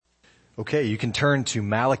Okay, you can turn to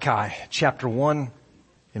Malachi chapter 1.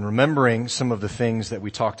 In remembering some of the things that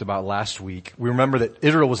we talked about last week, we remember that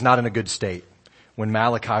Israel was not in a good state when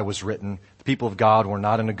Malachi was written. The people of God were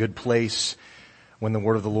not in a good place when the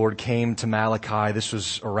word of the Lord came to Malachi. This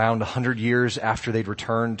was around 100 years after they'd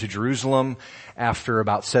returned to Jerusalem, after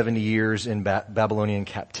about 70 years in Babylonian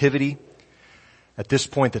captivity. At this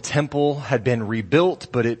point, the temple had been rebuilt,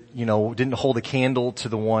 but it, didn't hold a candle to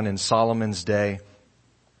the one in Solomon's day.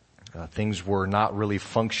 Things were not really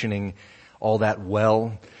functioning all that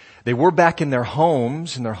well. They were back in their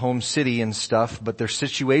homes, in their home city and stuff, but their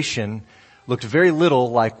situation looked very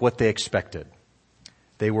little like what they expected.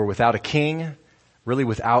 They were without a king, really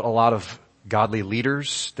without a lot of godly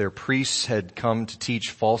leaders. Their priests had come to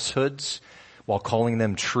teach falsehoods while calling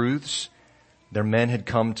them truths. Their men had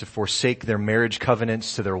come to forsake their marriage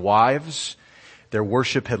covenants to their wives. Their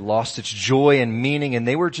worship had lost its joy and meaning, and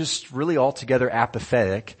they were just really altogether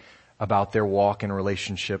apathetic about their walk and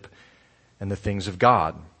relationship and the things of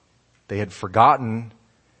God. They had forgotten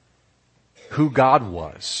who God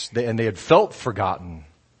was, and they had felt forgotten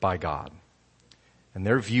by God. And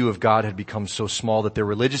their view of God had become so small that their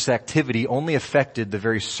religious activity only affected the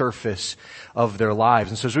very surface of their lives.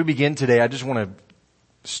 And so as we begin today, I just want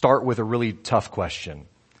to start with a really tough question.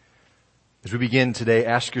 As we begin today,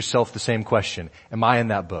 ask yourself the same question. Am I in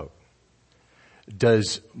that boat?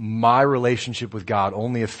 Does my relationship with God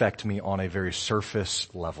only affect me on a very surface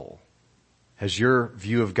level? Has your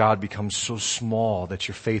view of God become so small that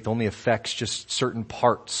your faith only affects just certain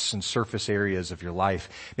parts and surface areas of your life?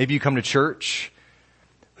 Maybe you come to church,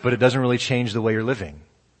 but it doesn't really change the way you're living.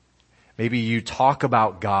 Maybe you talk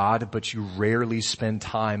about God, but you rarely spend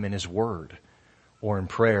time in His Word or in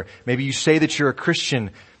prayer. Maybe you say that you're a Christian,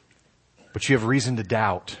 but you have reason to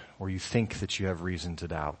doubt, or you think that you have reason to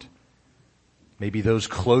doubt. Maybe those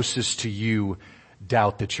closest to you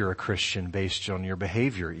doubt that you're a Christian based on your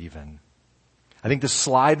behavior even. I think the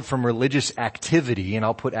slide from religious activity, and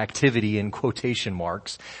I'll put activity in quotation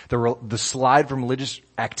marks, the slide from religious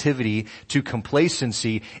activity to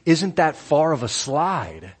complacency isn't that far of a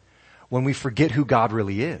slide when we forget who God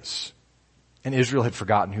really is. And Israel had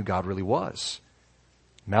forgotten who God really was.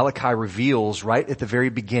 Malachi reveals right at the very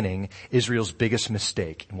beginning Israel's biggest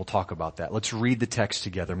mistake, and we'll talk about that. Let's read the text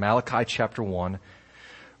together. Malachi chapter 1,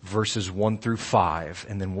 verses 1 through 5,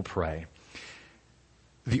 and then we'll pray.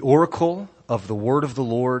 The oracle of the word of the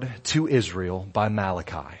Lord to Israel by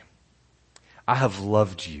Malachi. I have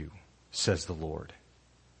loved you, says the Lord.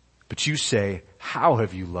 But you say, how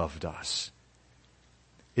have you loved us?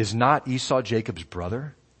 Is not Esau Jacob's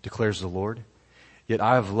brother, declares the Lord? Yet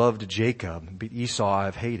I have loved Jacob, but Esau I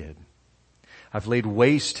have hated. I've laid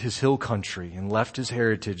waste his hill country and left his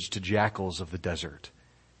heritage to jackals of the desert.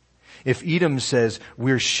 If Edom says,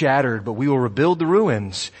 we're shattered, but we will rebuild the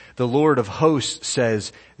ruins, the Lord of hosts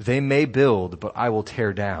says, they may build, but I will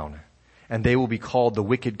tear down, and they will be called the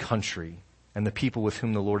wicked country and the people with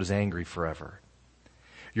whom the Lord is angry forever.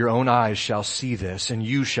 Your own eyes shall see this, and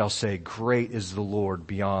you shall say, great is the Lord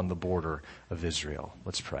beyond the border of Israel.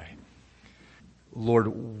 Let's pray. Lord,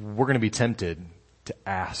 we're going to be tempted to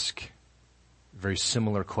ask very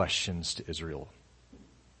similar questions to Israel,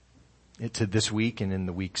 to this week and in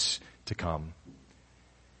the weeks to come.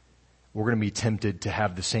 We're going to be tempted to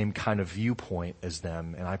have the same kind of viewpoint as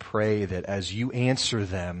them. And I pray that as you answer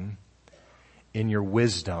them in your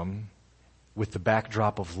wisdom with the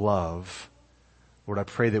backdrop of love, Lord, I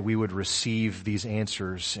pray that we would receive these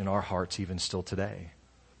answers in our hearts even still today.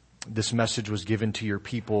 This message was given to your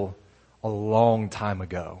people a long time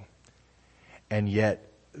ago. And yet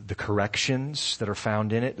the corrections that are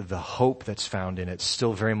found in it, the hope that's found in it,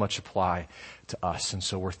 still very much apply to us. And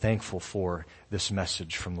so we're thankful for this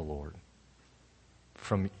message from the Lord,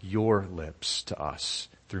 from your lips to us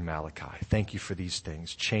through Malachi. Thank you for these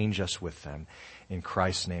things. Change us with them. In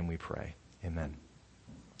Christ's name we pray. Amen.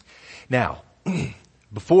 Now,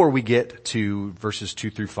 before we get to verses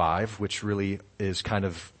 2 through 5, which really is kind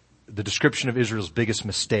of the description of Israel's biggest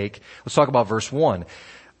mistake, let's talk about verse 1.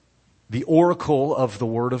 The oracle of the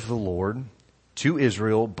word of the Lord to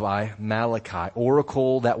Israel by Malachi.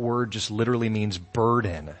 Oracle, that word just literally means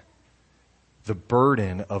burden. The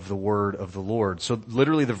burden of the word of the Lord. So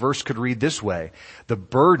literally the verse could read this way. The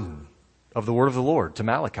burden of the word of the Lord to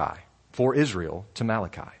Malachi. For Israel to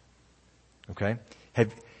Malachi. Okay?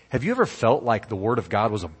 Have you ever felt like the word of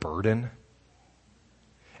God was a burden?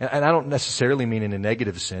 And I don't necessarily mean in a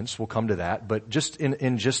negative sense. We'll come to that. But just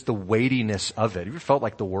in just the weightiness of it. Have you ever felt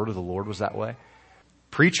like the word of the Lord was that way?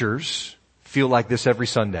 Preachers feel like this every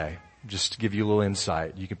Sunday. Just to give you a little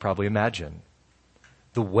insight, you could probably imagine.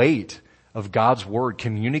 The weight of God's word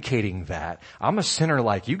communicating that. I'm a sinner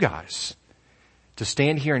like you guys. To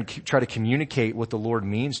stand here and try to communicate what the Lord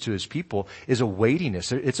means to his people is a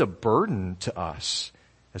weightiness. It's a burden to us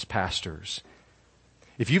as pastors.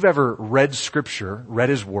 If you've ever read scripture, read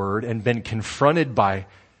his word, and been confronted by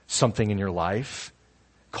something in your life,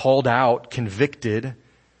 called out, convicted,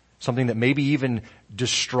 something that maybe even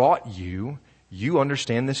distraught you, you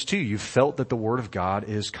understand this too. You felt that the word of God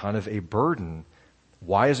is kind of a burden.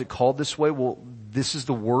 Why is it called this way? Well, this is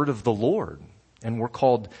the word of the Lord, and we're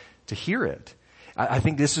called to hear it. I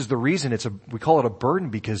think this is the reason we call it a burden,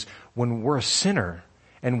 because when we're a sinner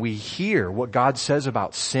and we hear what God says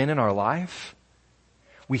about sin in our life,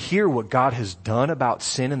 we hear what God has done about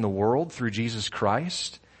sin in the world through Jesus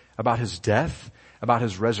Christ, about his death, about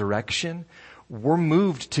his resurrection, we're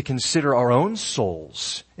moved to consider our own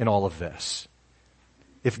souls in all of this.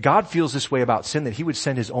 If God feels this way about sin, that he would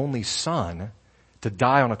send his only son to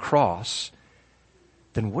die on a cross,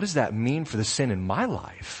 then what does that mean for the sin in my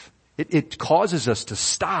life? It causes us to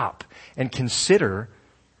stop and consider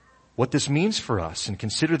what this means for us and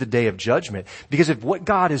consider the day of judgment. Because if what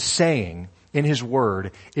God is saying in his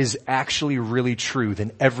word is actually really true,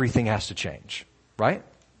 then everything has to change, right?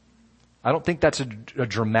 I don't think that's a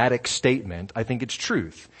dramatic statement. I think it's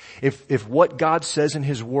truth. If what God says in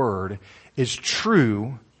his word is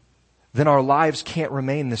true, then our lives can't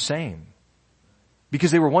remain the same. Because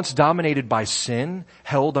they were once dominated by sin,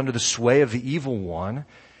 held under the sway of the evil one.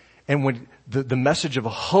 And when the message of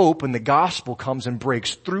hope and the gospel comes and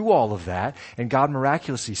breaks through all of that, and God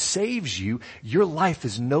miraculously saves you, your life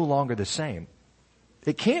is no longer the same.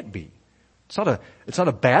 It can't be. It's not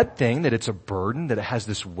a bad thing that it's a burden, that it has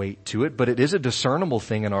this weight to it, but it is a discernible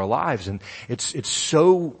thing in our lives, and it's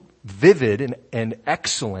so vivid and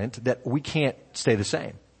excellent that we can't stay the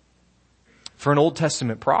same. For an Old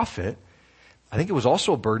Testament prophet, I think it was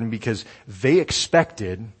also a burden because they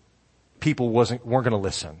expected people weren't going to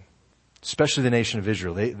listen. Especially the nation of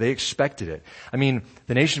Israel. They expected it. I mean,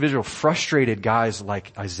 the nation of Israel frustrated guys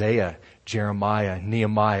like Isaiah, Jeremiah,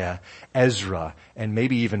 Nehemiah, Ezra, and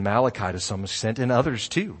maybe even Malachi to some extent, and others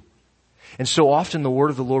too. And so often the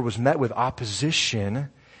word of the Lord was met with opposition,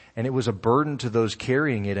 and it was a burden to those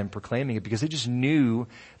carrying it and proclaiming it, because they just knew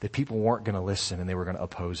that people weren't going to listen and they were going to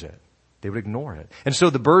oppose it. They would ignore it. And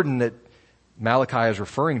so the burden that Malachi is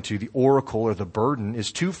referring to, the oracle or the burden,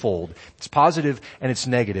 is twofold. It's positive and it's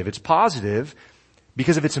negative. It's positive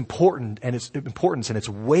because of its importance and its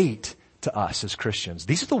weight to us as Christians.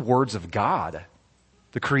 These are the words of God,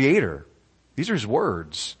 the Creator. These are his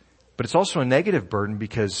words. But it's also a negative burden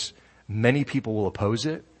because many people will oppose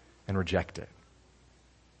it and reject it.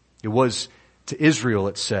 It was to Israel,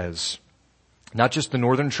 it says, not just the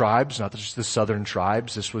northern tribes, not just the southern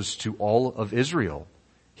tribes. This was to all of Israel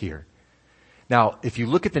here. Now, if you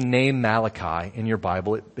look at the name Malachi in your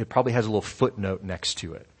Bible, it probably has a little footnote next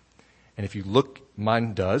to it. And if you look,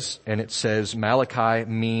 mine does, and it says Malachi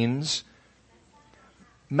means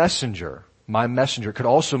messenger. My messenger could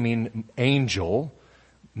also mean angel,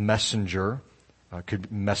 messenger, could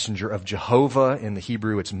be messenger of Jehovah. In the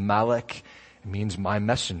Hebrew, it's Malek. It means my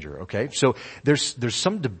messenger, okay? So there's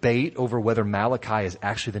some debate over whether Malachi is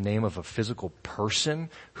actually the name of a physical person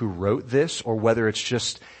who wrote this, or whether it's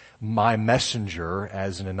just my messenger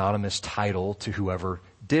as an anonymous title to whoever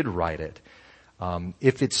did write it.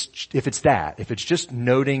 If it's just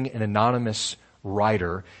noting an anonymous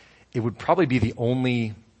writer, it would probably be the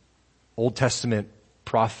only Old Testament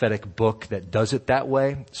prophetic book that does it that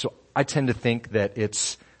way. So I tend to think that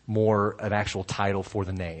it's more an actual title for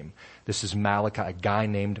the name. This is Malachi, a guy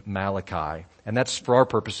named Malachi. And that's for our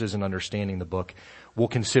purposes in understanding the book. We'll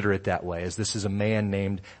consider it that way, as this is a man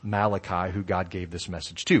named Malachi who God gave this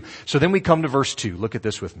message to. So then we come to verse 2. Look at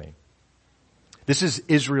this with me. This is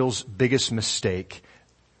Israel's biggest mistake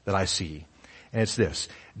that I see. And it's this: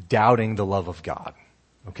 doubting the love of God.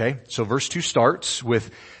 Okay? So verse 2 starts with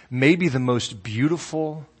maybe the most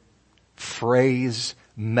beautiful phrase,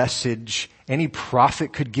 message any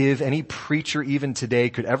prophet could give, any preacher even today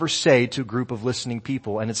could ever say to a group of listening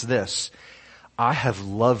people. And it's this: I have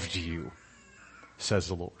loved you, says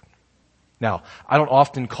the Lord. Now, I don't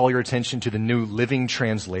often call your attention to the New Living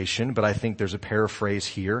Translation, but I think there's a paraphrase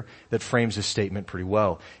here that frames this statement pretty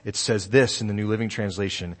well. It says this in the New Living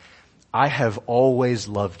Translation: I have always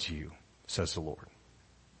loved you, says the Lord.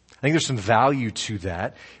 I think there's some value to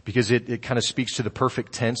that because it kind of speaks to the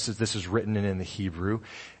perfect tense as this is written in the Hebrew.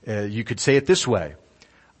 You could say it this way: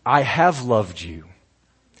 I have loved you.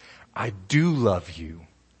 I do love you.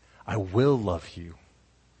 I will love you,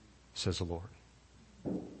 says the Lord.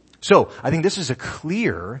 So I think this is a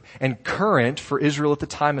clear and current, for Israel at the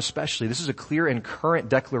time especially, this is a clear and current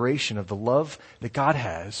declaration of the love that God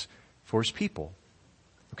has for his people.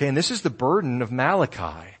 Okay, and this is the burden of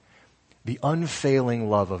Malachi, the unfailing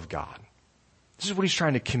love of God. This is what he's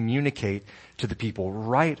trying to communicate to the people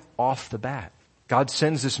right off the bat. God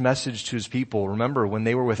sends this message to his people. Remember, when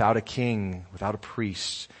they were without a king, without a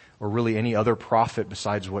priest, or really any other prophet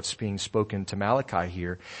besides what's being spoken to Malachi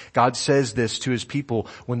here, God says this to his people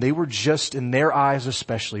when they were just, in their eyes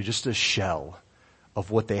especially, just a shell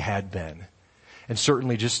of what they had been. And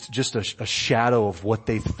certainly just a shadow of what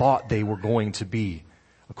they thought they were going to be,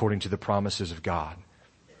 according to the promises of God.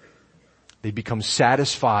 They become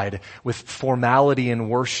satisfied with formality and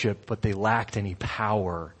worship, but they lacked any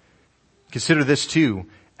power. Consider this too.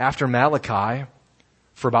 After Malachi,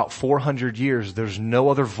 for about 400 years, there's no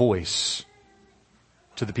other voice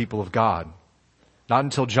to the people of God. Not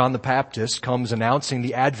until John the Baptist comes announcing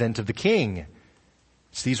the advent of the King.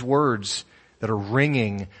 It's these words that are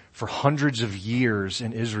ringing for hundreds of years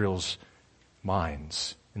in Israel's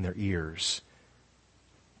minds, in their ears.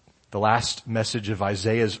 The last message of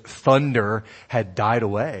Isaiah's thunder had died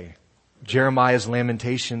away. Jeremiah's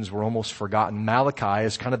lamentations were almost forgotten. Malachi,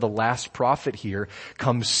 as kind of the last prophet here,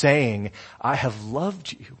 comes saying, I have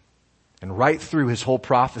loved you. And right through his whole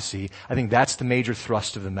prophecy, I think that's the major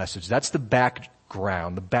thrust of the message. That's the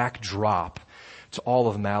background, the backdrop to all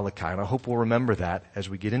of Malachi. And I hope we'll remember that as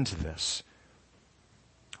we get into this.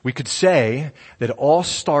 We could say that it all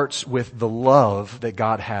starts with the love that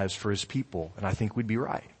God has for his people. And I think we'd be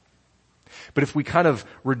right. But if we kind of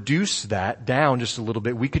reduce that down just a little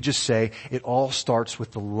bit, we could just say it all starts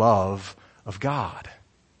with the love of God.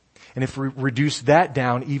 And if we reduce that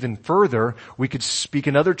down even further, we could speak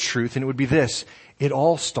another truth, and it would be this: it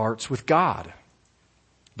all starts with God.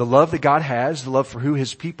 The love that God has, the love for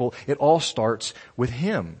his people, it all starts with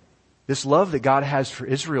him. This love that God has for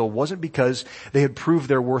Israel wasn't because they had proved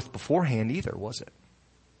their worth beforehand either, was it?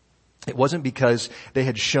 It wasn't because they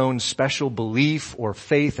had shown special belief or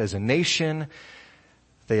faith as a nation.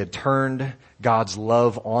 They had turned God's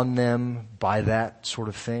love on them by that sort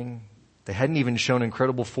of thing. They hadn't even shown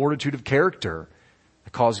incredible fortitude of character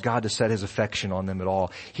that caused God to set his affection on them at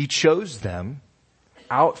all. He chose them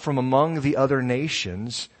out from among the other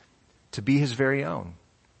nations to be his very own.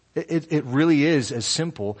 It really is as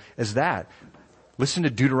simple as that. Listen to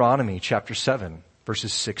Deuteronomy chapter 7.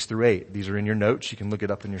 Verses 6 through 8. These are in your notes. You can look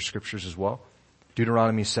it up in your scriptures as well.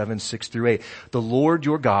 Deuteronomy 7, 6 through 8. The Lord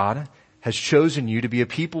your God has chosen you to be a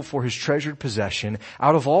people for his treasured possession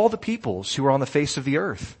out of all the peoples who are on the face of the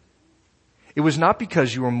earth. It was not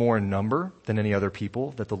because you were more in number than any other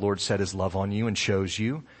people that the Lord set his love on you and chose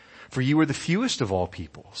you, for you were the fewest of all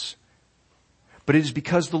peoples. But it is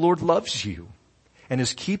because the Lord loves you and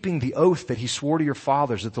is keeping the oath that he swore to your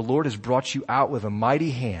fathers, that the Lord has brought you out with a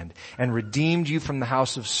mighty hand and redeemed you from the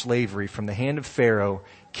house of slavery, from the hand of Pharaoh,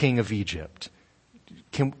 king of Egypt.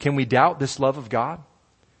 Can we doubt this love of God?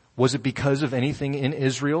 Was it because of anything in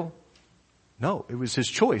Israel? No, it was his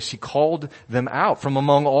choice. He called them out from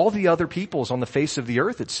among all the other peoples on the face of the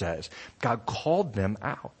earth, it says. God called them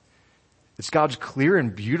out. It's God's clear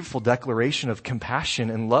and beautiful declaration of compassion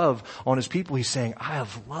and love on his people. He's saying, I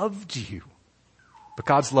have loved you. But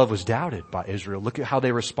God's love was doubted by Israel. Look at how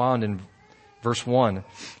they respond in verse 1.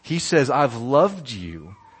 He says, I've loved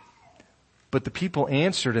you. But the people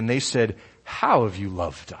answered and they said, how have you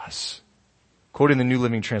loved us? Quoting the New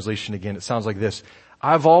Living Translation again, it sounds like this.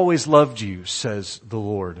 I've always loved you, says the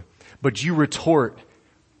Lord. But you retort,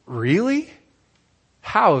 really?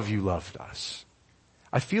 How have you loved us?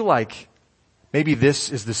 I feel like maybe this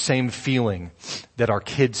is the same feeling that our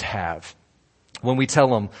kids have when we tell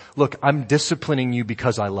them, look, I'm disciplining you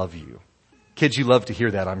because I love you. Kids, you love to hear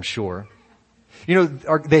that, I'm sure. You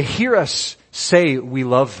know, they hear us say we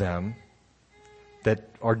love them, that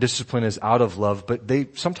our discipline is out of love, but they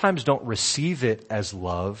sometimes don't receive it as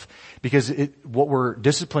love because what we're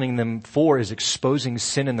disciplining them for is exposing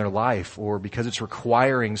sin in their life, or because it's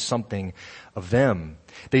requiring something of them.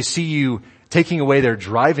 They see you taking away their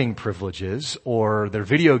driving privileges or their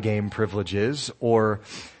video game privileges, or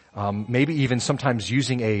maybe even sometimes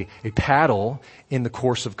using a paddle in the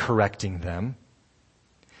course of correcting them.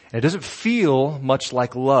 And it doesn't feel much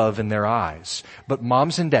like love in their eyes. But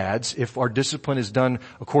moms and dads, if our discipline is done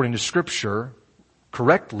according to Scripture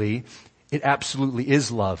correctly, it absolutely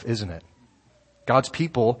is love, isn't it? God's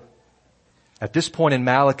people, at this point in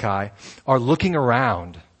Malachi, are looking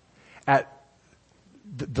around at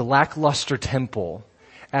the lackluster temple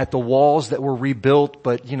at the walls that were rebuilt,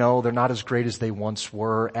 but they're not as great as they once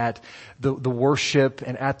were, at the worship,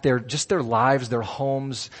 and at their lives, their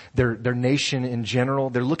homes, their nation in general.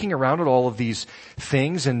 They're looking around at all of these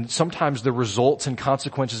things and sometimes the results and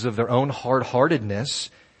consequences of their own hard-heartedness,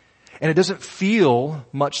 and it doesn't feel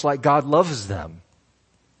much like God loves them.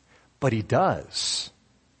 But He does.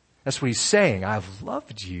 That's what He's saying. I've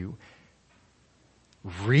loved you.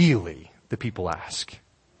 Really, the people ask.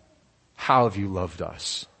 How have you loved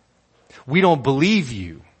us? We don't believe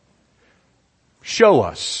you. Show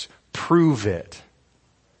us. Prove it.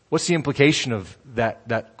 What's the implication of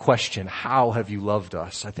that question? How have you loved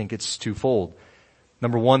us? I think it's twofold.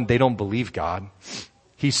 Number one, they don't believe God.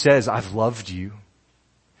 He says, I've loved you.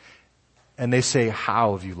 And they say,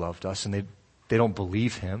 how have you loved us? And they don't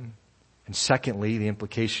believe Him. And secondly, the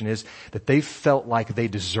implication is that they felt like they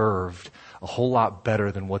deserved a whole lot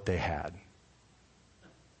better than what they had.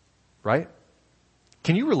 Right?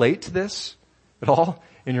 Can you relate to this at all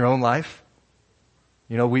in your own life?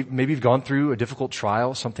 Maybe you've gone through a difficult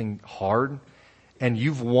trial, something hard, and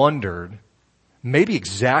you've wondered, maybe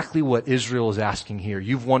exactly what Israel is asking here.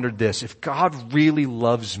 You've wondered this: if God really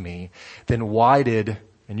loves me, then why did,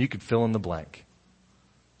 and you could fill in the blank.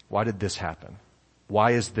 Why did this happen?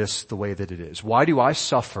 Why is this the way that it is? Why do I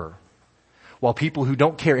suffer while people who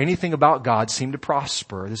don't care anything about God seem to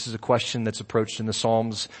prosper? This is a question that's approached in the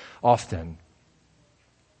Psalms often.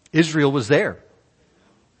 Israel was there.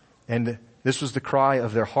 And this was the cry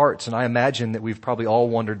of their hearts. And I imagine that we've probably all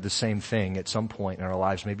wondered the same thing at some point in our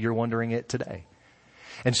lives. Maybe you're wondering it today.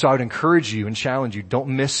 And so I would encourage you and challenge you,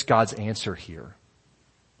 don't miss God's answer here.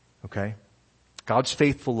 Okay? God's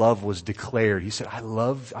faithful love was declared. He said, I've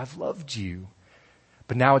loved you.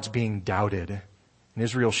 But now it's being doubted. And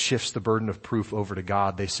Israel shifts the burden of proof over to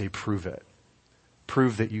God. They say, prove it.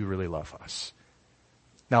 Prove that you really love us.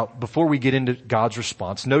 Now, before we get into God's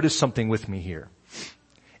response, notice something with me here.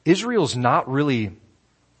 Israel's not really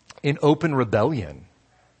in open rebellion,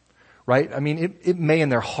 right? I mean, it may in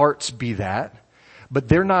their hearts be that, but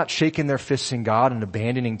they're not shaking their fists in God and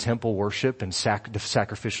abandoning temple worship and the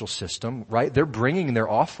sacrificial system, right? They're bringing their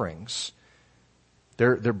offerings.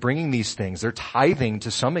 They're bringing these things. They're tithing to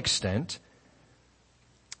some extent.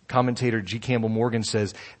 Commentator G. Campbell Morgan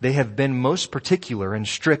says, they have been most particular and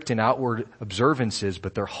strict in outward observances,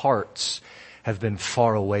 but their hearts have been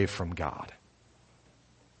far away from God.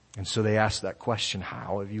 And so they ask that question,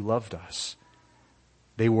 how have you loved us?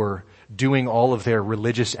 They were doing all of their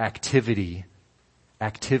religious activity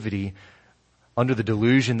under the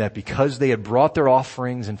delusion that because they had brought their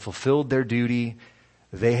offerings and fulfilled their duty,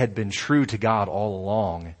 they had been true to God all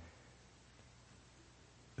along.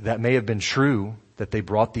 That may have been true, that they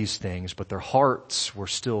brought these things, but their hearts were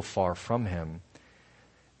still far from Him.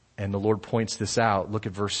 And the Lord points this out. Look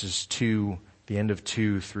at verses 2, the end of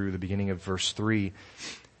 2 through the beginning of verse 3.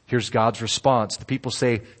 Here's God's response. The people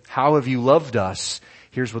say, how have you loved us?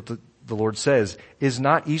 Here's what the Lord says. Is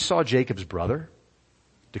not Esau Jacob's brother?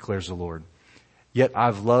 Declares the Lord. Yet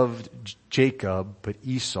I've loved Jacob, but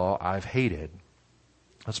Esau I've hated.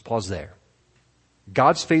 Let's pause there.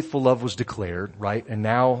 God's faithful love was declared, right? And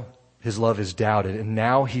now His love is doubted. And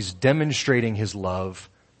now He's demonstrating His love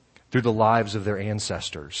through the lives of their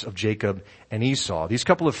ancestors, of Jacob and Esau. These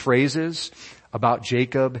couple of phrases about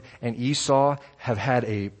Jacob and Esau have had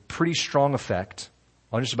a pretty strong effect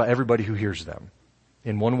on just about everybody who hears them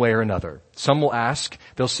in one way or another. Some will ask,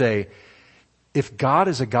 they'll say, if God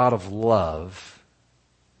is a God of love,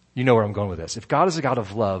 you know where I'm going with this. If God is a God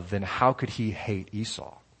of love, then how could He hate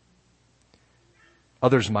Esau?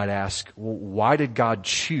 Others might ask, well, why did God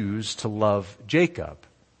choose to love Jacob?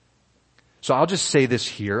 So I'll just say this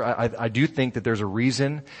here. I do think that there's a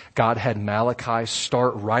reason God had Malachi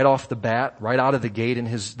start right off the bat, right out of the gate in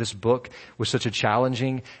this book with such a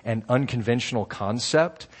challenging and unconventional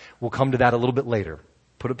concept. We'll come to that a little bit later.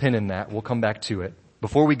 Put a pin in that. We'll come back to it.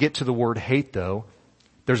 Before we get to the word hate, though,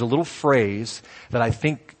 there's a little phrase that I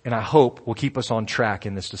think and I hope will keep us on track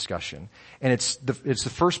in this discussion. And it's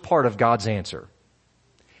the first part of God's answer.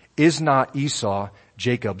 Is not Esau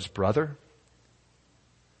Jacob's brother?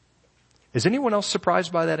 Is anyone else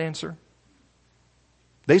surprised by that answer?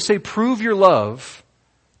 They say, prove your love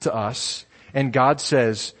to us. And God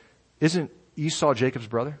says, isn't Esau Jacob's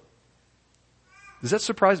brother? Does that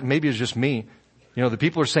surprise? Maybe it's just me. The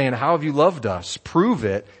people are saying, how have you loved us? Prove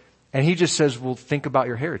it. And He just says, well, think about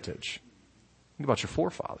your heritage. Think about your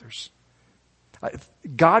forefathers.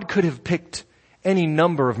 God could have picked any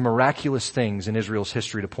number of miraculous things in Israel's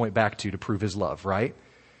history to point back to prove His love, right?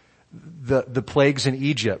 The plagues in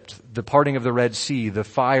Egypt, the parting of the Red Sea, the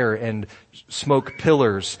fire and smoke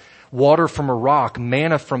pillars, water from a rock,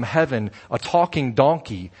 manna from heaven, a talking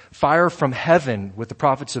donkey, fire from heaven with the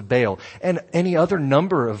prophets of Baal, and any other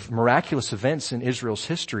number of miraculous events in Israel's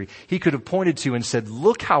history he could have pointed to and said,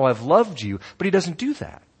 look how I've loved you. But he doesn't do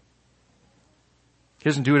that. He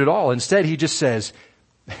doesn't do it at all. Instead, he just says,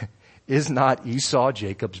 is not Esau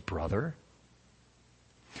Jacob's brother?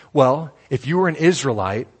 Well, if you were an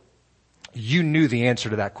Israelite, you knew the answer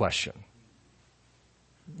to that question.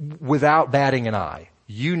 Without batting an eye,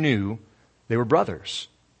 you knew they were brothers.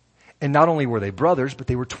 And not only were they brothers, but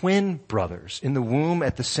they were twin brothers. In the womb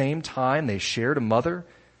at the same time, they shared a mother,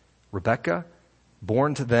 Rebekah,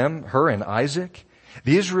 born to them, her and Isaac.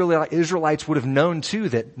 The Israelites would have known too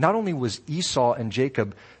that not only was Esau and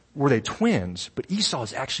Jacob, were they twins, but Esau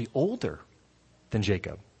is actually older than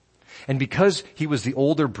Jacob. And because he was the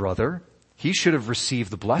older brother, he should have received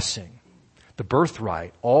the blessing, the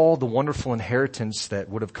birthright, all the wonderful inheritance that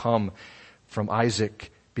would have come from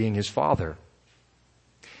Isaac being his father.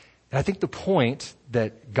 And I think the point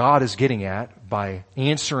that God is getting at by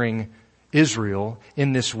answering Israel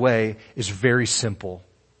in this way is very simple.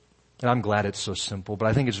 And I'm glad it's so simple, but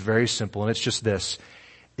I think it's very simple, and it's just this.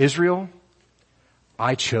 Israel,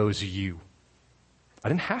 I chose you. I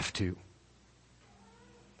didn't have to.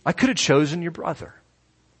 I could have chosen your brother,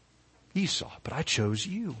 Esau, but I chose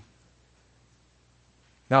you.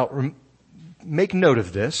 Now, make note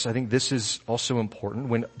of this. I think this is also important.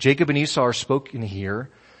 When Jacob and Esau are spoken here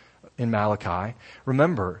in Malachi,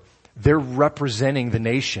 remember, they're representing the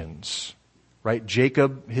nations, right?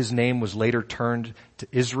 Jacob, his name was later turned to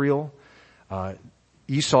Israel.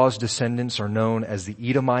 Esau's descendants are known as the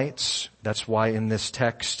Edomites. That's why in this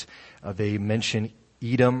text they mention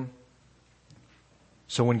Edom.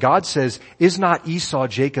 So when God says, is not Esau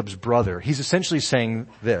Jacob's brother, he's essentially saying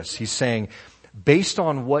this. He's saying, based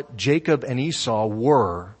on what Jacob and Esau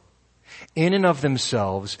were, in and of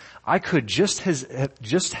themselves, I could have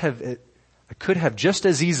just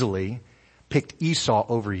as easily picked Esau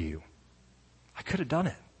over you. I could have done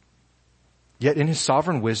it. Yet in his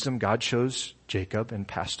sovereign wisdom, God chose Jacob and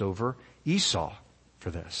passed over Esau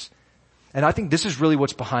for this. And I think this is really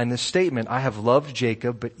what's behind this statement. I have loved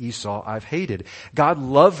Jacob, but Esau I've hated. God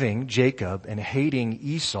loving Jacob and hating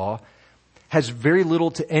Esau has very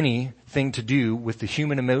little to anything to do with the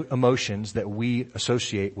human emotions that we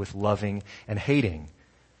associate with loving and hating.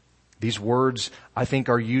 These words, I think,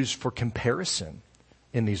 are used for comparison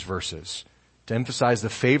in these verses, to emphasize the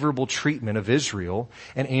favorable treatment of Israel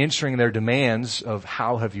and answering their demands of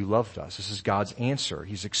how have you loved us. This is God's answer.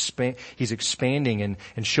 He's expanding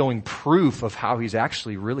and showing proof of how he's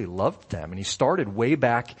actually really loved them. And he started way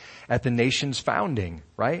back at the nation's founding,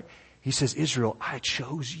 right? He says, Israel, I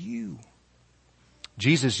chose you.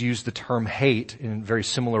 Jesus used the term hate in a very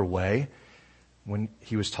similar way when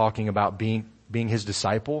he was talking about being his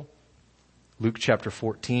disciple. Luke chapter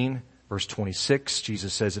 14. Verse 26,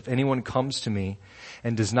 Jesus says, if anyone comes to me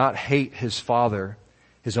and does not hate his father,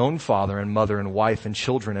 his own father and mother and wife and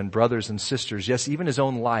children and brothers and sisters, yes, even his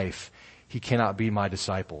own life, he cannot be my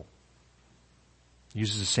disciple. He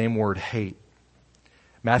uses the same word, hate.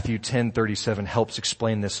 Matthew 10:37 helps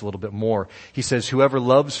explain this a little bit more. He says, whoever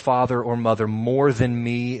loves father or mother more than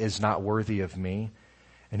me is not worthy of me,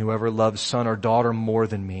 and whoever loves son or daughter more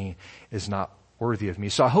than me is not worthy of me.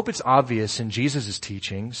 So I hope it's obvious in Jesus'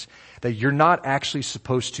 teachings that you're not actually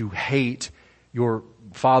supposed to hate your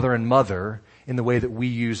father and mother in the way that we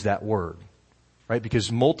use that word, right?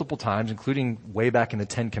 Because multiple times, including way back in the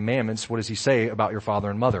 10 Commandments, what does he say about your father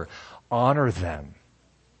and mother? Honor them,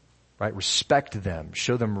 right? Respect them,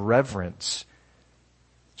 show them reverence.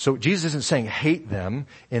 So Jesus isn't saying hate them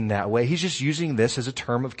in that way. He's just using this as a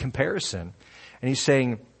term of comparison. And he's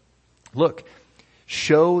saying, look,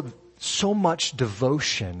 show so much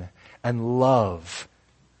devotion and love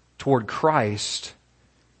toward Christ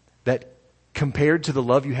that compared to the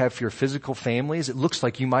love you have for your physical families, it looks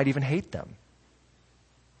like you might even hate them.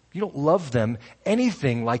 You don't love them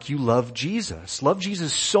anything like you love Jesus. Love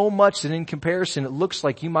Jesus so much that in comparison, it looks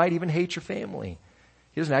like you might even hate your family.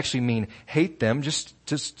 He doesn't actually mean hate them. Just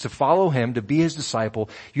to follow him, to be his disciple,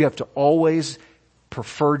 you have to always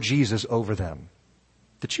prefer Jesus over them,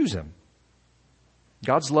 to choose him.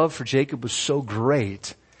 God's love for Jacob was so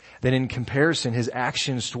great that in comparison, his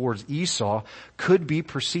actions towards Esau could be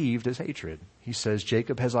perceived as hatred. He says,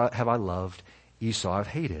 Jacob have I loved, Esau I've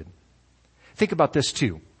hated. Think about this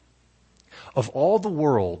too. Of all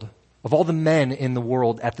the men in the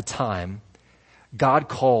world at the time, God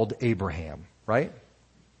called Abraham, right?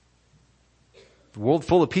 The world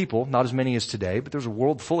full of people, not as many as today, but there's a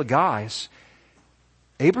world full of guys.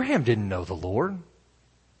 Abraham didn't know the Lord.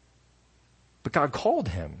 But God called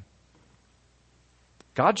him.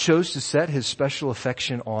 God chose to set his special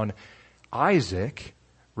affection on Isaac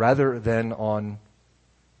rather than on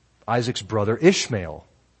Isaac's brother Ishmael,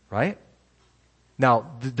 right?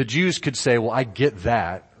 Now, the Jews could say, well, I get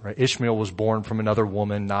that, right? Ishmael was born from another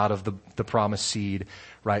woman, not of the promised seed,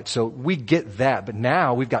 right? So we get that, but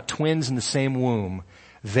now we've got twins in the same womb.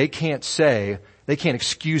 They can't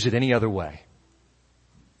excuse it any other way.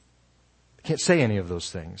 They can't say any of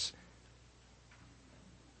those things.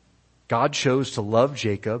 God chose to love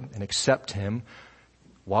Jacob and accept him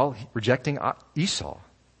while rejecting Esau.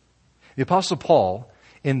 The Apostle Paul,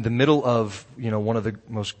 in the middle of, one of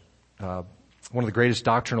the greatest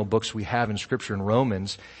doctrinal books we have in Scripture in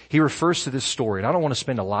Romans, he refers to this story. And I don't want to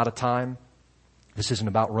spend a lot of time. This isn't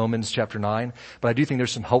about Romans chapter 9, but I do think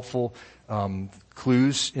there's some helpful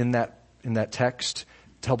clues in that text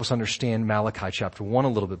to help us understand Malachi chapter 1 a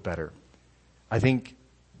little bit better. I think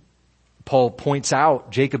Paul points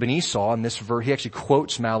out Jacob and Esau in this verse. He actually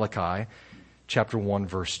quotes Malachi chapter 1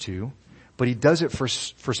 verse 2, but he does it for a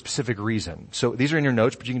specific reason. So these are in your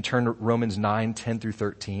notes, but you can turn to Romans 9, 10 through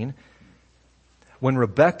 13. When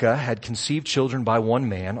Rebekah had conceived children by one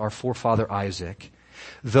man, our forefather Isaac,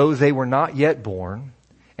 though they were not yet born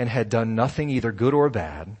and had done nothing either good or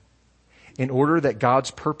bad, in order that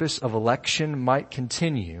God's purpose of election might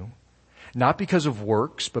continue, not because of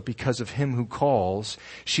works, but because of him who calls,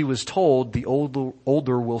 she was told the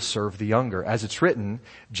older will serve the younger. As it's written,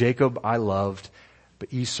 Jacob I loved,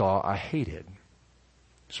 but Esau I hated.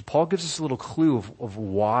 So Paul gives us a little clue of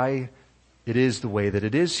why it is the way that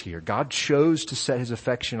it is here. God chose to set his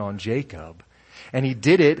affection on Jacob, and he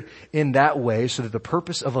did it in that way so that the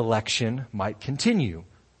purpose of election might continue.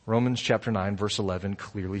 Romans chapter 9 verse 11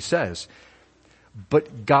 clearly says.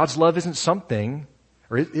 But God's love isn't something,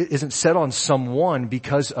 or it isn't set on someone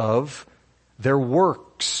because of their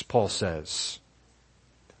works, Paul says.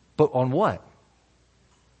 But on what?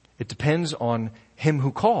 It depends on him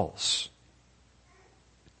who calls.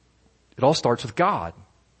 It all starts with God.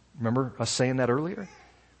 Remember us saying that earlier?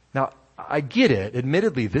 Now, I get it.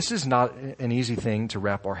 Admittedly, this is not an easy thing to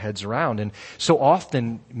wrap our heads around. And so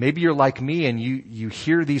often, maybe you're like me and you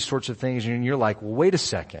hear these sorts of things and you're like, well, wait a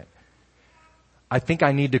second. I think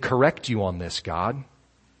I need to correct you on this, God.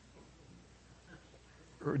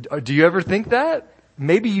 Do you ever think that?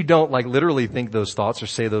 Maybe you don't literally think those thoughts or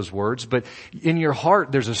say those words, but in your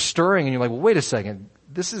heart there's a stirring and you're like, well, wait a second.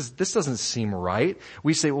 This doesn't seem right.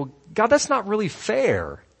 We say, well, God, that's not really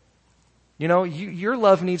fair. Your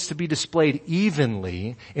love needs to be displayed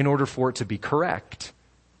evenly in order for it to be correct.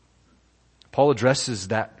 Paul addresses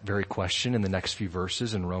that very question in the next few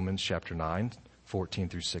verses in Romans chapter 9, 14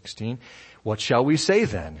 through 16. What shall we say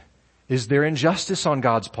then? Is there injustice on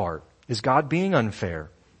God's part? Is God being unfair?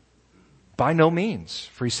 By no means.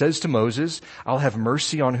 For he says to Moses, I'll have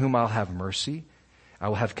mercy on whom I'll have mercy. I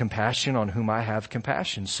will have compassion on whom I have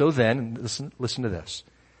compassion. So then, listen to this.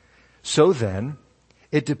 So then,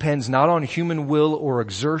 it depends not on human will or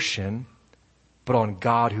exertion, but on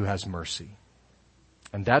God who has mercy.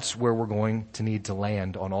 And that's where we're going to need to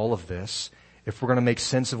land on all of this if we're going to make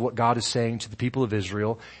sense of what God is saying to the people of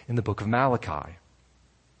Israel in the book of Malachi.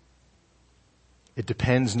 It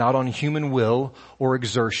depends not on human will or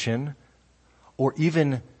exertion or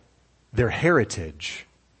even their heritage,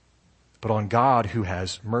 but on God who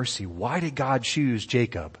has mercy. Why did God choose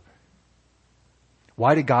Jacob?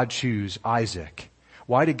 Why did God choose Isaac?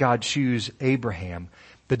 Why did God choose Abraham?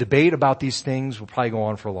 The debate about these things will probably go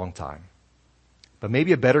on for a long time. But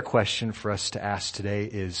maybe a better question for us to ask today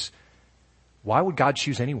is, why would God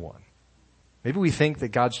choose anyone? Maybe we think that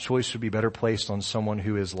God's choice would be better placed on someone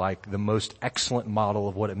who is like the most excellent model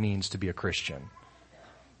of what it means to be a Christian.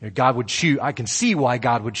 God would choose, I can see why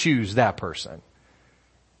God would choose that person.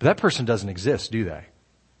 But that person doesn't exist, do they?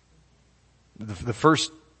 The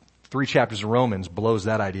first 3 chapters of Romans blows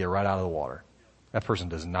that idea right out of the water. That person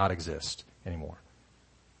does not exist anymore.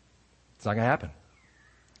 It's not going to happen.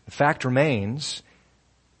 The fact remains,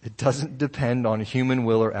 it doesn't depend on human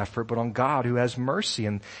will or effort, but on God who has mercy.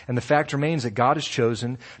 And the fact remains that God has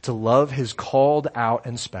chosen to love his called out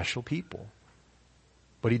and special people.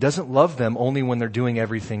 But he doesn't love them only when they're doing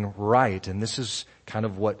everything right. And this is kind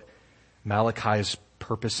of what Malachi's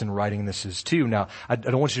purpose in writing this is too. Now, I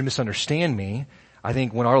don't want you to misunderstand me. I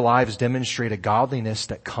think when our lives demonstrate a godliness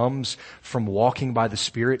that comes from walking by the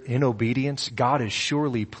Spirit in obedience, God is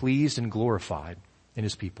surely pleased and glorified in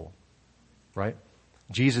his people. Right?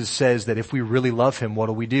 Jesus says that if we really love him,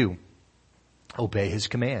 what do? Obey his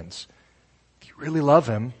commands. If you really love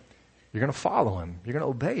him, you're going to follow him. You're going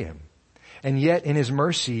to obey him. And yet, in his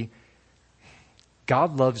mercy,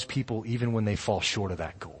 God loves people even when they fall short of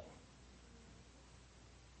that goal.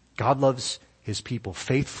 God loves his people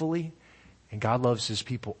faithfully, and God loves his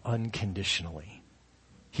people unconditionally.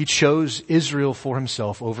 He chose Israel for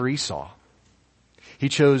himself over Esau. He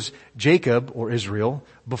chose Jacob, or Israel,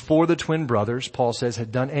 before the twin brothers, Paul says,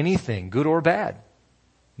 had done anything, good or bad,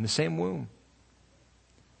 in the same womb.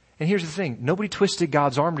 And here's the thing, nobody twisted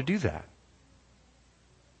God's arm to do that.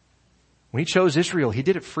 When he chose Israel, he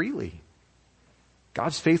did it freely.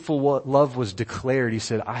 God's faithful love was declared. He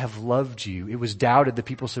said, I have loved you. It was doubted. The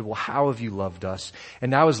people said, well, how have you loved us? And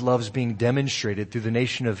now his love is being demonstrated through the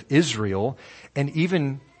nation of Israel and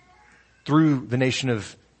even through the nation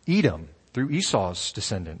of Edom, through Esau's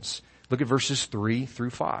descendants. Look at verses 3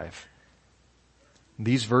 through 5.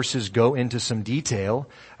 These verses go into some detail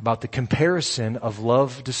about the comparison of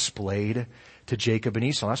love displayed to Jacob and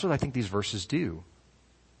Esau. That's what I think these verses do.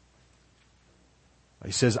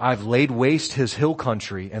 He says, I've laid waste his hill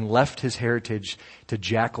country and left his heritage to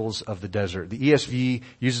jackals of the desert. The ESV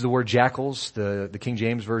uses the word jackals. The King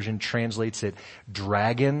James Version translates it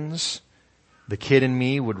dragons. The kid in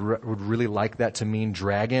me would really like that to mean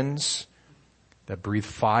dragons that breathe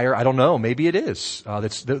fire. I don't know. Maybe it is.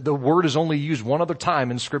 The word is only used one other time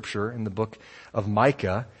in Scripture in the book of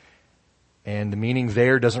Micah. And the meaning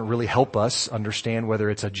there doesn't really help us understand whether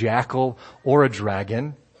it's a jackal or a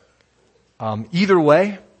dragon. Either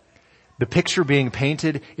way, the picture being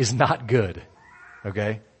painted is not good.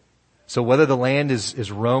 Okay? So whether the land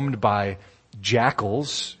is roamed by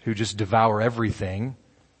jackals who just devour everything,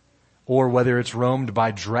 or whether it's roamed by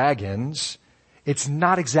dragons, it's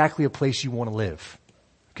not exactly a place you want to live.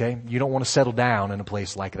 Okay? You don't want to settle down in a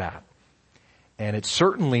place like that. And it's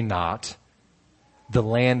certainly not the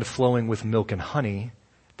land flowing with milk and honey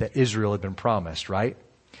that Israel had been promised, right?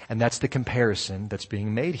 And that's the comparison that's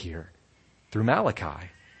being made here through Malachi.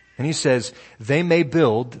 And he says, they may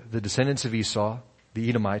build, the descendants of Esau, the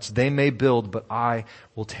Edomites, they may build, but I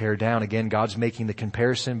will tear down. Again, God's making the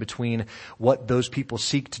comparison between what those people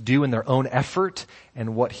seek to do in their own effort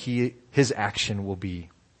and what his action will be.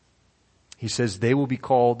 He says they will be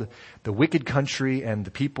called the wicked country and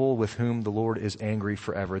the people with whom the Lord is angry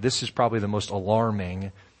forever. This is probably the most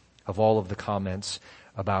alarming of all of the comments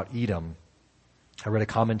about Edom. I read a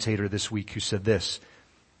commentator this week who said this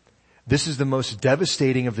is the most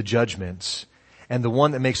devastating of the judgments and the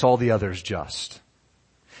one that makes all the others just.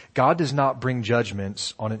 God does not bring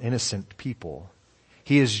judgments on an innocent people.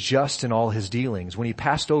 He is just in all his dealings. When he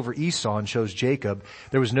passed over Esau and chose Jacob,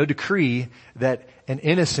 there was no decree that an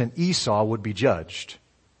innocent Esau would be judged.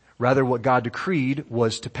 Rather, what God decreed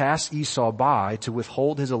was to pass Esau by, to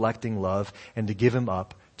withhold his electing love, and to give him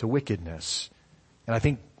up to wickedness. And I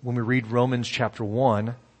think when we read Romans chapter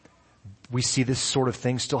 1, we see this sort of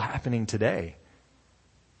thing still happening today.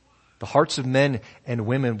 The hearts of men and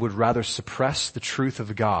women would rather suppress the truth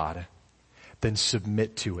of God than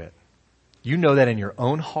submit to it. You know that in your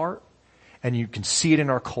own heart, and you can see it in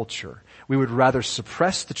our culture. We would rather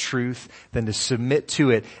suppress the truth than to submit to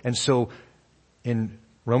it. And so in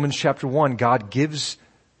Romans chapter 1, God gives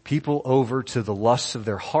people over to the lusts of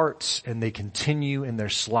their hearts, and they continue in their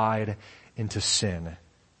slide into sin.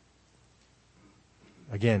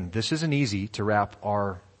 Again, this isn't easy to wrap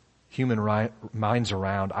our human minds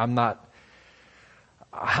around. I'm not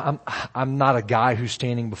a guy who's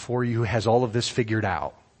standing before you who has all of this figured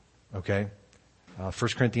out. Okay? 1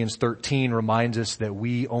 Corinthians 13 reminds us that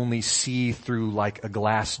we only see through like a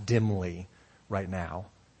glass dimly right now.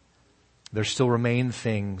 There still remain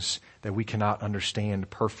things that we cannot understand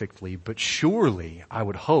perfectly, but surely, I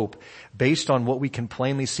would hope, based on what we can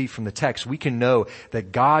plainly see from the text, we can know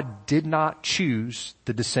that God did not choose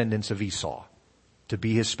the descendants of Esau to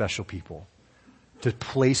be his special people, to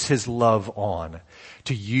place his love on,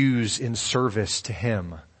 to use in service to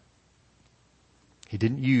him. He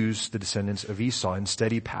didn't use the descendants of Esau.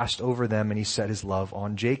 Instead, he passed over them and he set his love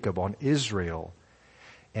on Jacob, on Israel.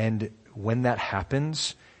 And when that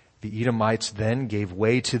happens, the Edomites then gave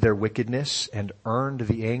way to their wickedness and earned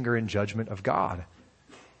the anger and judgment of God.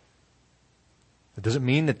 It doesn't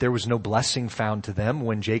mean that there was no blessing found to them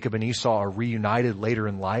when Jacob and Esau are reunited later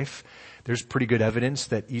in life. There's pretty good evidence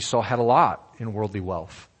that Esau had a lot in worldly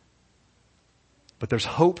wealth. But there's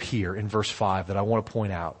hope here in verse 5 that I want to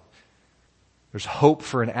point out. There's hope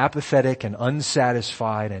for an apathetic and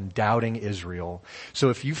unsatisfied and doubting Israel. So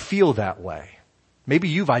if you feel that way, maybe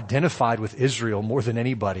you've identified with Israel more than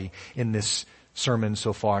anybody in this sermon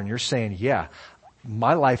so far, and you're saying, yeah,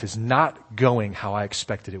 my life is not going how I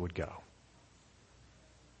expected it would go.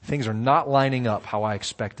 Things are not lining up how I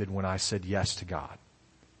expected when I said yes to God.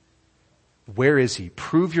 Where is he?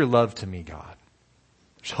 Prove your love to me, God.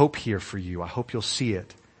 There's hope here for you. I hope you'll see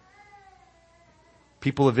it.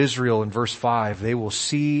 People of Israel in verse 5, they will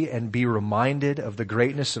see and be reminded of the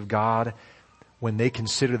greatness of God when they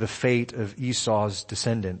consider the fate of Esau's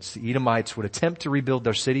descendants. The Edomites would attempt to rebuild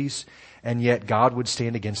their cities, and yet God would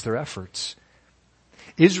stand against their efforts.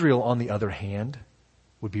 Israel, on the other hand,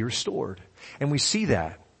 would be restored. And we see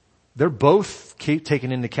that. They're both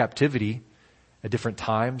taken into captivity at different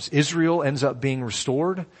times. Israel ends up being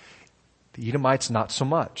restored. The Edomites, not so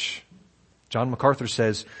much. John MacArthur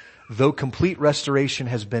says, though complete restoration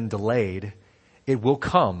has been delayed, it will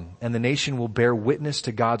come, and the nation will bear witness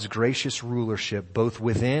to God's gracious rulership, both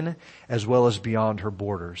within as well as beyond her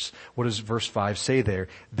borders. What does verse 5 say there?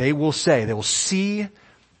 They will see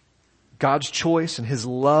God's choice and His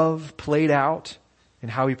love played out in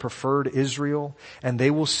how He preferred Israel, and they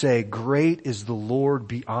will say, great is the Lord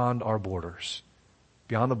beyond our borders,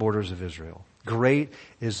 beyond the borders of Israel. Great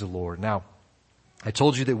is the Lord. Now, I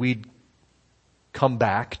told you that we'd come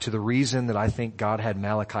back to the reason that I think God had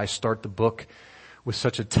Malachi start the book with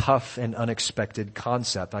such a tough and unexpected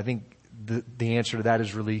concept. I think the answer to that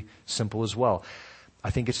is really simple as well.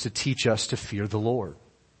 I think it's to teach us to fear the Lord.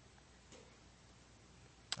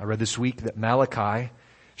 I read this week that Malachi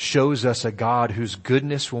shows us a God whose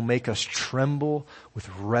goodness will make us tremble with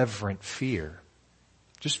reverent fear.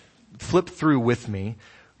 Just flip through with me.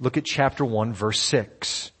 Look at chapter 1, verse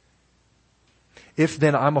 6. If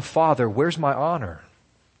then I'm a father, where's my honor?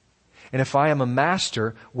 And if I am a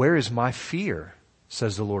master, where is my fear?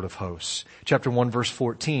 Says the Lord of hosts. Chapter 1, verse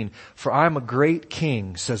 14. For I am a great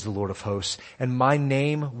king, says the Lord of hosts, and my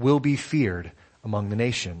name will be feared among the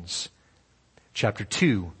nations. Chapter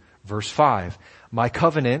 2, verse 5. My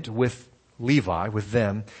covenant with Levi, with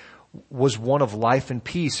them, was one of life and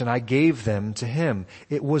peace, and I gave them to him.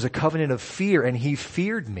 It was a covenant of fear, and he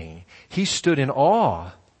feared me. He stood in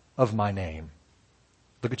awe of my name.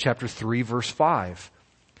 Look at chapter 3, verse 5.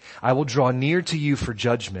 I will draw near to you for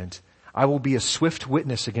judgment. I will be a swift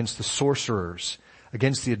witness against the sorcerers,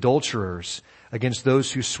 against the adulterers, against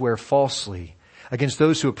those who swear falsely, against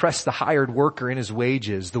those who oppress the hired worker in his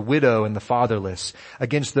wages, the widow and the fatherless,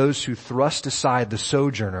 against those who thrust aside the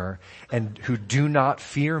sojourner and who do not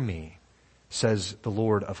fear me, says the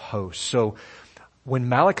Lord of hosts. So when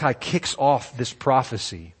Malachi kicks off this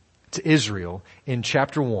prophecy to Israel in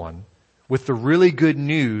chapter 1 with the really good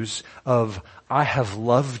news of, I have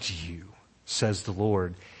loved you, says the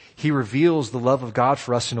Lord, He reveals the love of God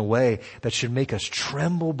for us in a way that should make us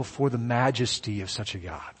tremble before the majesty of such a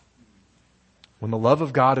God. When the love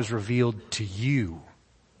of God is revealed to you,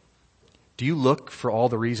 do you look for all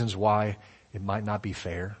the reasons why it might not be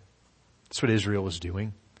fair? That's what Israel was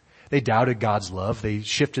doing. They doubted God's love. They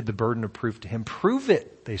shifted the burden of proof to Him. Prove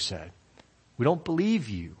it, they said. We don't believe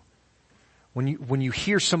you. When you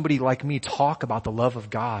hear somebody like me talk about the love of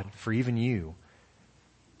God for even you,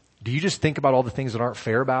 do you just think about all the things that aren't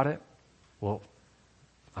fair about it? Well,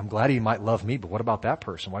 I'm glad He might love me, but what about that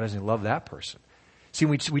person? Why doesn't He love that person? See,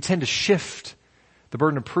 we tend to shift the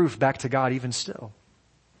burden of proof back to God even still.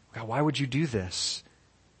 God, why would you do this?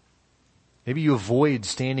 Maybe you avoid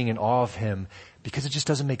standing in awe of Him because it just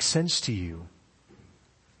doesn't make sense to you.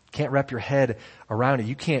 Can't wrap your head around it.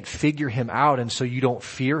 You can't figure Him out, and so you don't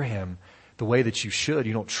fear Him the way that you should.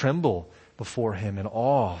 You don't tremble before Him in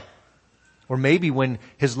awe. Or maybe when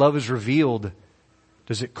His love is revealed,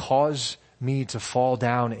 does it cause me to fall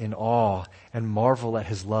down in awe and marvel at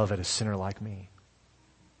His love at a sinner like me?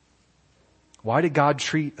 Why did God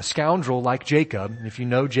treat a scoundrel like Jacob? And if you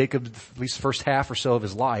know Jacob, at least the first half or so of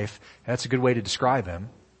his life, that's a good way to describe him.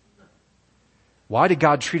 Why did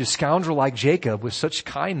God treat a scoundrel like Jacob with such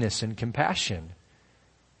kindness and compassion?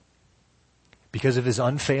 Because of His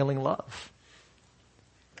unfailing love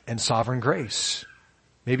and sovereign grace.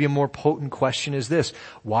 Maybe a more potent question is this: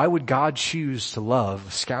 why would God choose to love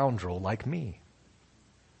a scoundrel like me?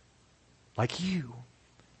 Like you?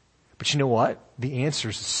 But you know what? The answer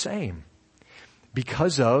is the same.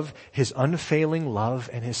 Because of His unfailing love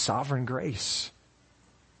and His sovereign grace.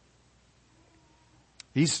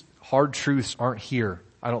 These hard truths aren't here,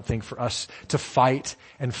 I don't think, for us to fight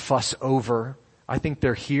and fuss over. I think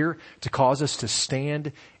they're here to cause us to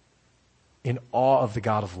stand in awe of the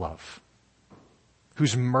God of love,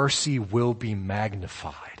 whose mercy will be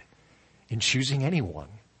magnified in choosing anyone.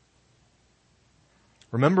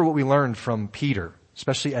 Remember what we learned from Peter,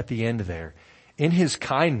 especially at the end there. In His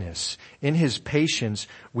kindness, in His patience,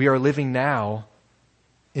 we are living now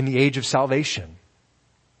in the age of salvation.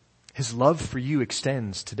 His love for you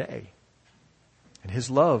extends today. And His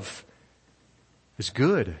love is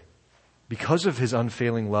good. Because of His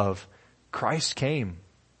unfailing love, Christ came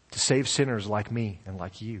to save sinners like me and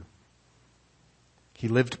like you. He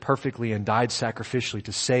lived perfectly and died sacrificially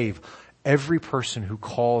to save every person who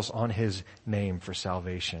calls on his name for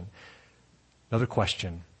salvation. Another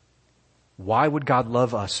question. Why would God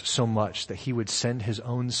love us so much that he would send his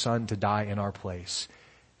own son to die in our place?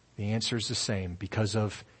 The answer is the same, because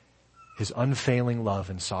of his unfailing love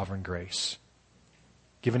and sovereign grace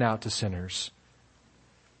given out to sinners.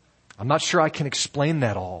 I'm not sure I can explain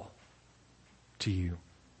that all to you,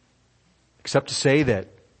 except to say that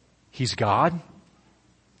he's God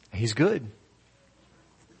and he's good.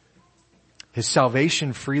 His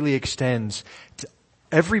salvation freely extends to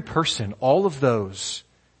every person, all of those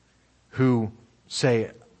who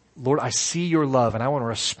say, Lord, I see your love and I want to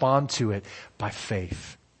respond to it by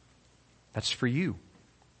faith. That's for you.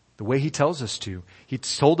 The way he tells us to. He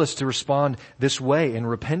told us to respond this way in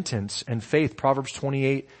repentance and faith. Proverbs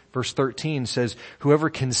 28 verse 13 says, whoever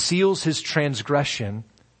conceals his transgression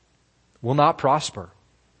will not prosper,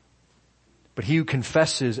 but he who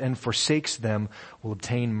confesses and forsakes them will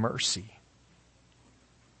obtain mercy.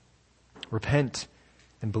 Repent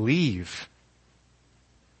and believe.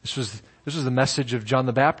 This was the message of John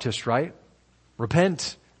the Baptist, right?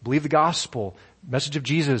 Repent, believe the gospel. Message of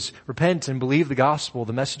Jesus, repent and believe the gospel.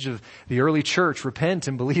 The message of the early church, repent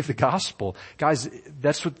and believe the gospel. Guys,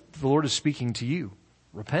 that's what the Lord is speaking to you.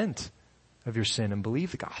 Repent of your sin and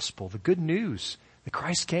believe the gospel, the good news that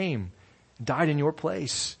Christ came and died in your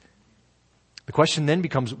place. The question then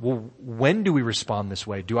becomes, well, when do we respond this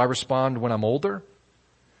way? Do I respond when I'm older?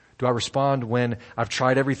 Do I respond when I've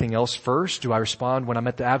tried everything else first? Do I respond when I'm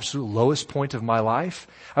at the absolute lowest point of my life?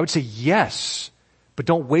 I would say yes, but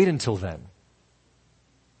don't wait until then.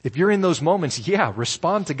 If you're in those moments,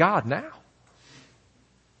 respond to God now.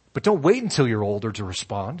 But don't wait until you're older to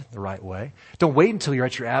respond the right way. Don't wait until you're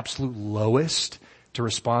at your absolute lowest to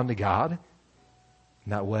respond to God in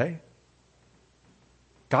that way.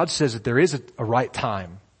 God says that there is a right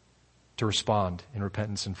time to respond in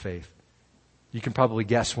repentance and faith. You can probably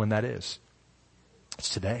guess when that is. It's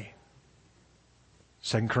today.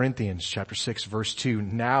 2 Corinthians chapter 6 verse 2,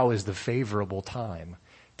 now is the favorable time.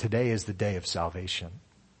 Today is the day of salvation.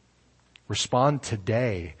 Respond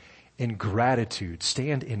today in gratitude.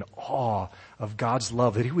 Stand in awe of God's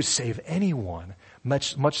love that he would save anyone,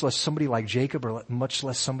 much less somebody like Jacob or much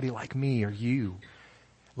less somebody like me or you.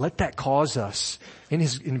 Let that cause us,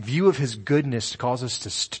 in view of his goodness, to cause us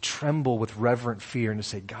to tremble with reverent fear and to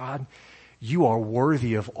say, God, you are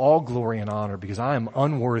worthy of all glory and honor because I am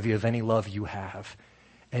unworthy of any love you have.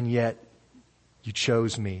 And yet you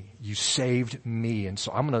chose me. You saved me. And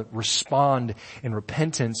so I'm going to respond in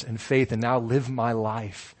repentance and faith and now live my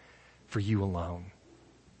life for you alone.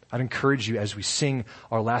 I'd encourage you as we sing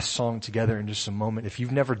our last song together in just a moment, if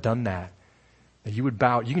you've never done that you would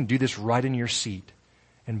bow. You can do this right in your seat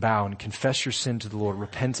and bow and confess your sin to the Lord,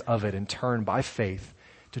 repent of it and turn by faith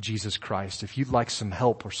to Jesus Christ. If you'd like some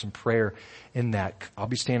help or some prayer in that, I'll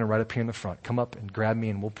be standing right up here in the front. Come up and grab me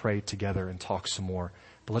and we'll pray together and talk some more.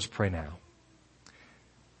 But let's pray now.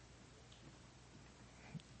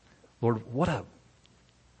 Lord, what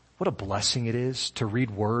a blessing it is to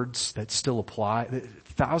read words that still apply,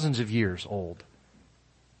 thousands of years old,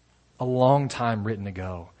 a long time written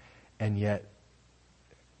ago, and yet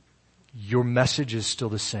your message is still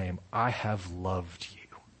the same. I have loved you.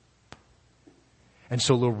 And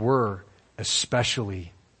so, Lord, we're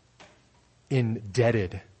especially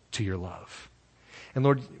indebted to your love. And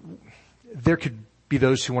Lord, there could be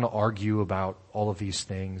those who want to argue about all of these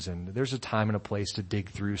things, and there's a time and a place to dig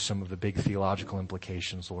through some of the big theological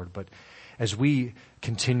implications, Lord. But as we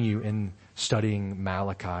continue in studying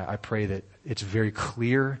Malachi, I pray that it's very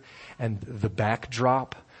clear, and the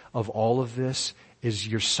backdrop of all of this is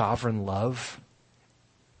your sovereign love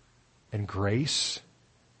and grace,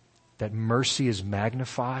 that mercy is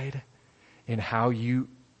magnified in how you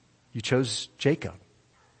chose Jacob.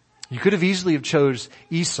 You could have easily have chose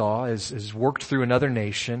Esau as worked through another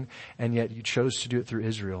nation, and yet you chose to do it through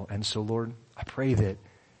Israel. And so, Lord, I pray that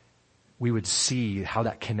we would see how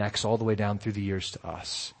that connects all the way down through the years to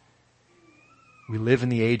us. We live in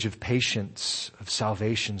the age of patience, of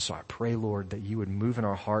salvation, so I pray, Lord, that you would move in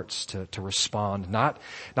our hearts to respond. Not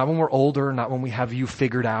when we're older, not when we have you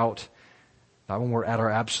figured out, not when we're at our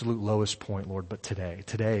absolute lowest point, Lord, but today.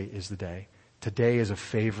 Today is the day. Today is a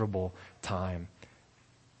favorable time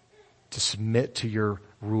to submit to your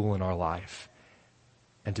rule in our life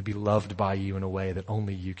and to be loved by you in a way that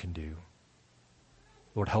only you can do.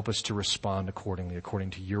 Lord, help us to respond accordingly, according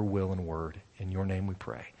to your will and word. In your name we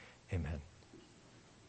pray. Amen.